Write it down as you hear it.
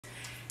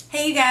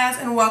Hey you guys,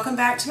 and welcome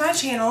back to my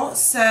channel.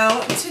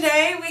 So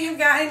today we have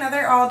got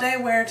another all day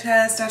wear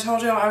test. I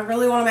told you I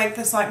really want to make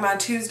this like my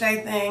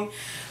Tuesday thing,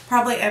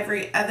 probably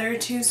every other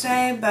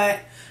Tuesday,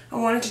 but I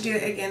wanted to do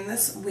it again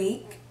this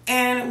week.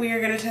 And we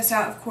are going to test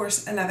out, of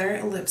course,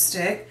 another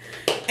lipstick.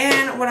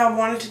 And what I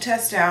wanted to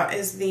test out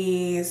is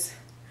these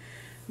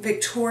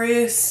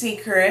Victoria's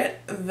Secret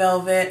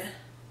Velvet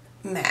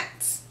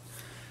Mattes.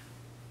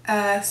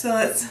 So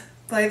let's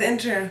play the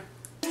intro.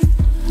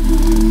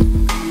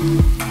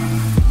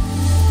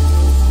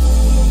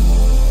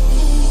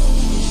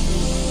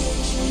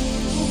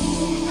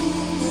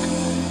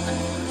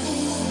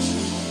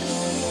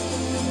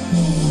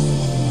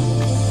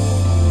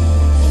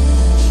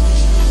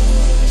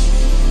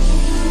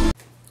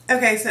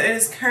 Okay, so it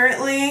is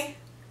currently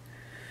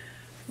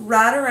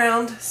right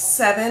around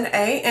 7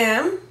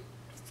 a.m.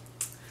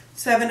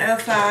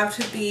 7:05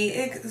 to be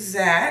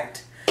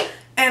exact.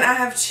 And I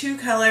have two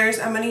colors.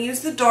 I'm going to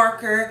use the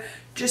darker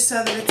just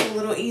so that it's a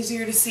little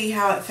easier to see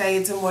how it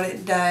fades and what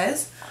it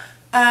does.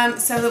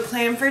 So the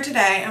plan for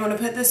today, I'm going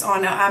to put this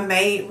on. Now I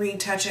may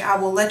retouch it. I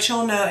will let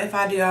y'all know if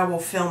I do. I will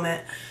film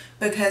it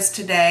because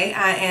today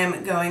I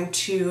am going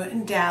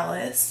to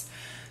Dallas.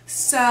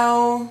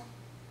 So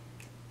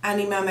I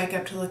need my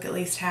makeup to look at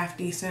least half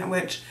decent,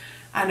 which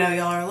I know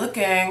y'all are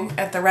looking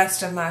at the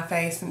rest of my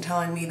face and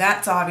telling me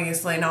that's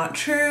obviously not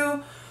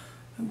true,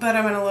 but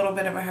I'm in a little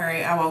bit of a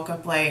hurry. I woke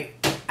up late.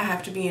 I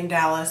have to be in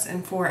Dallas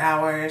in 4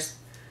 hours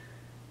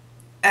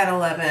at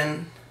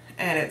 11,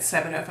 and it's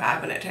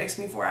 7:05, and it takes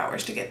me 4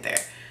 hours to get there.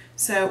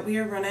 So we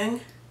are running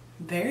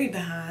very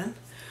behind,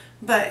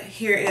 but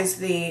here is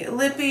the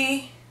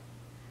lippy,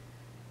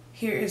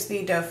 here is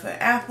the doe foot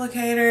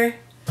applicator,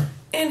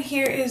 and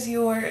here is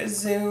your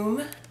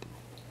zoom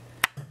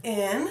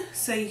in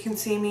so you can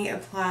see me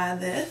apply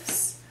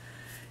this.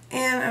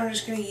 And I'm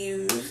just going to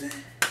use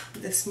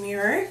this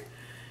mirror,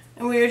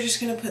 and we are just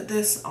going to put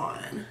this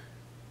on.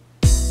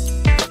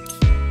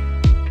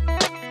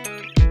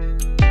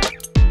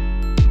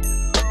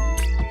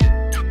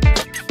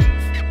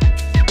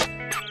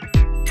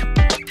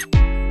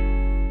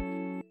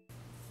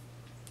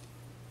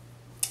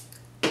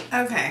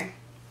 Okay,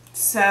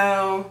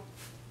 so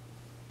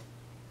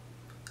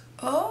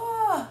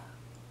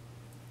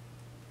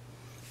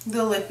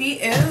the lippy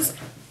is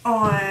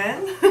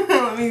on.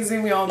 Let me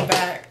zoom y'all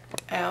back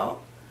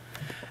out.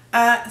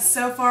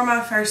 So far,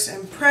 my first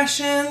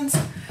impressions,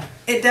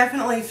 it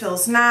definitely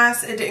feels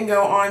nice. It didn't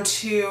go on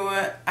too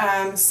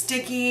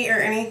sticky or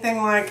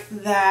anything like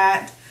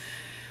that.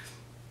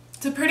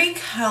 It's a pretty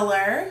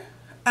color.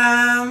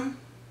 Yeah,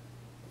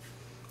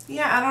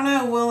 I don't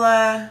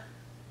know.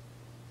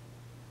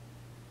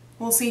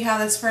 We'll see how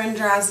this friend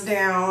dries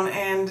down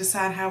and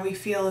decide how we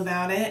feel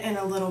about it in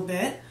a little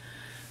bit.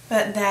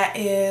 But that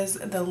is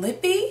the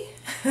lippy.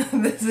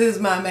 This is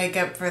my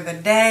makeup for the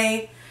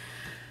day.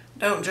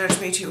 Don't judge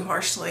me too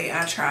harshly.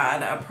 I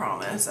tried, I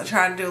promise. I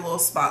tried to do a little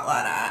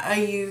spotlight eye. I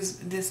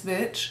used this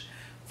bitch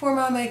for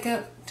my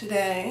makeup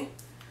today.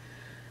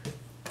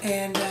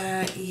 And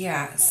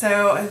yeah,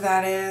 so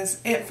that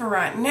is it for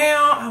right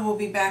now. I will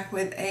be back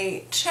with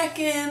a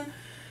check-in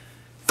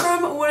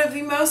from one of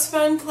the most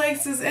fun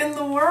places in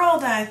the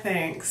world, I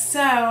think.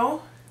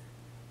 So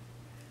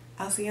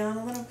I'll see you in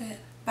a little bit.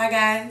 Bye,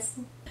 guys.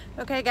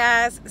 Okay,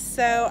 guys,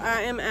 so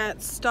I am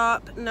at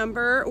stop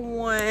number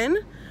 1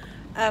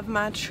 of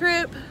my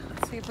trip.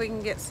 Let's see if we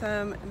can get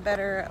some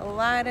better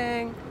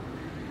lighting.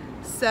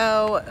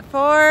 So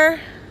far,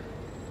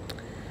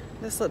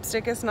 this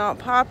lipstick is not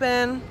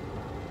popping.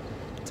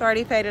 It's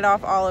already faded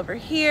off all over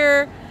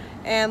here,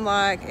 and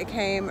like it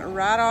came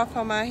right off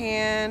on my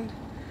hand.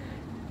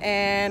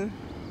 And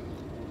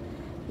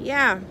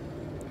yeah,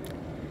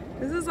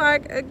 this is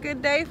like a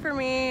good day for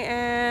me,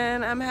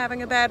 and I'm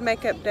having a bad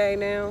makeup day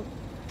now.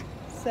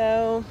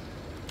 So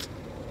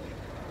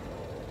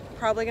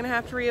probably gonna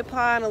have to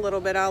reapply in a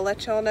little bit. I'll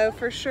let y'all know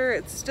for sure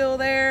it's still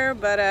there,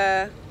 but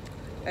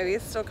maybe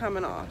it's still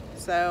coming off.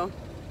 So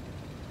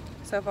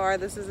far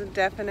this is a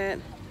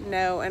definite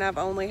no, and I've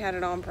only had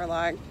it on for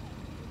like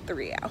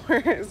 3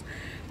 hours.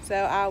 So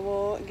I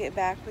will get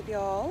back with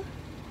y'all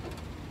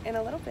in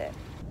a little bit.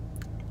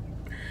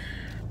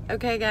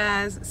 Okay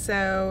guys,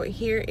 so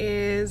here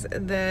is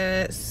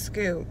the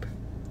scoop.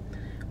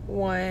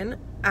 1,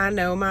 I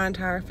know my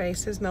entire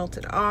face has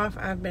melted off.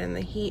 I've been in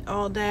the heat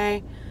all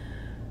day.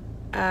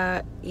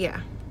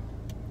 Yeah,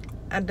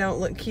 I don't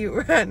look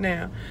cute right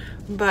now,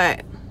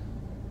 but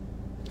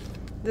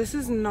this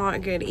is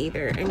not good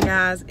either. And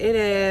guys, it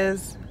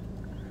is,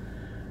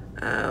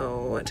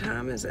 oh, what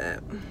time is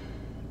it?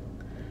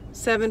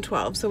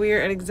 7:12, so we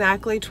are at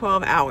exactly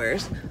 12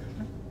 hours.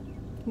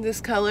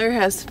 This color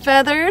has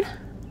feathered.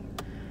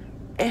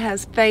 It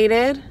has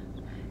faded.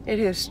 It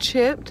has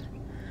chipped.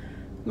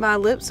 My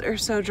lips are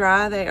so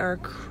dry, they are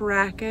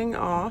cracking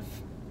off.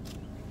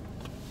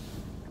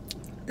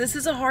 This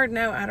is a hard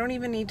no. I don't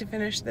even need to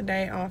finish the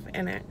day off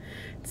in it.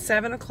 It's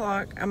 7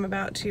 o'clock. I'm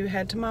about to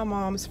head to my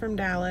mom's from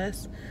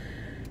Dallas.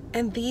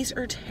 And these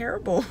are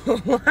terrible.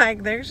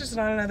 Like, there's just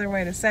not another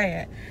way to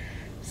say it.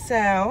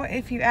 So,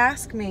 if you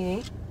ask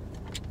me,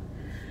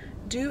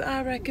 Do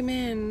I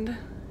recommend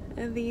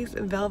these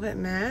velvet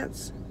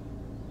mats?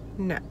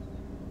 No.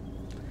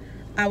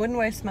 I wouldn't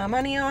waste my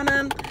money on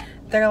them.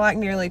 They're like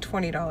nearly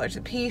 $20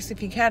 a piece.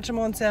 If you catch them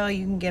on sale,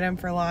 you can get them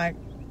for like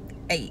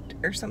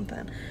 $8 or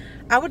something.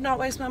 I would not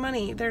waste my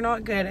money. They're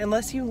not good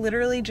unless you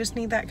literally just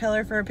need that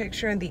color for a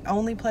picture and the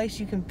only place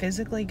you can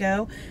physically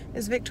go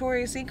is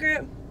Victoria's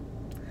Secret.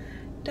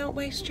 Don't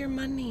waste your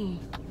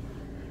money.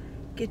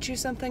 Get you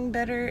something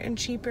better and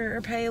cheaper, or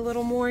pay a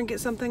little more and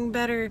get something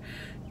better.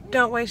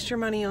 Don't waste your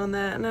money on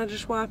that. And I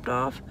just wiped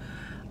off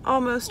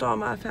almost all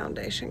my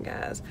foundation,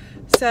 guys.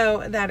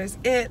 So that is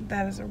it.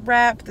 That is a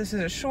wrap. This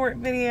is a short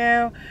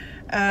video,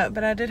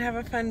 but I did have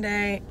a fun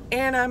day,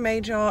 and I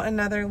made y'all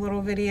another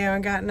little video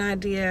and got an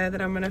idea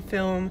that I'm gonna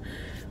film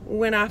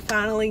when I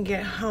finally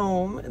get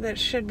home. That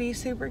should be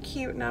super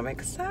cute, and I'm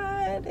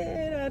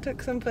excited. I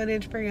took some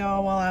footage for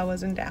y'all while I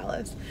was in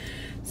Dallas.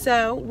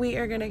 So we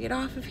are gonna get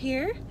off of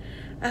here.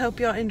 I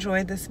hope y'all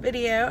enjoyed this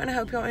video, and I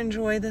hope y'all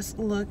enjoy this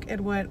look at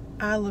what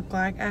I look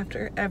like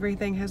after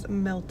everything has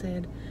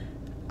melted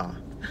off.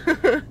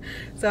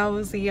 So I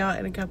will see y'all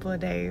in a couple of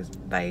days.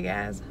 Bye, you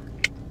guys.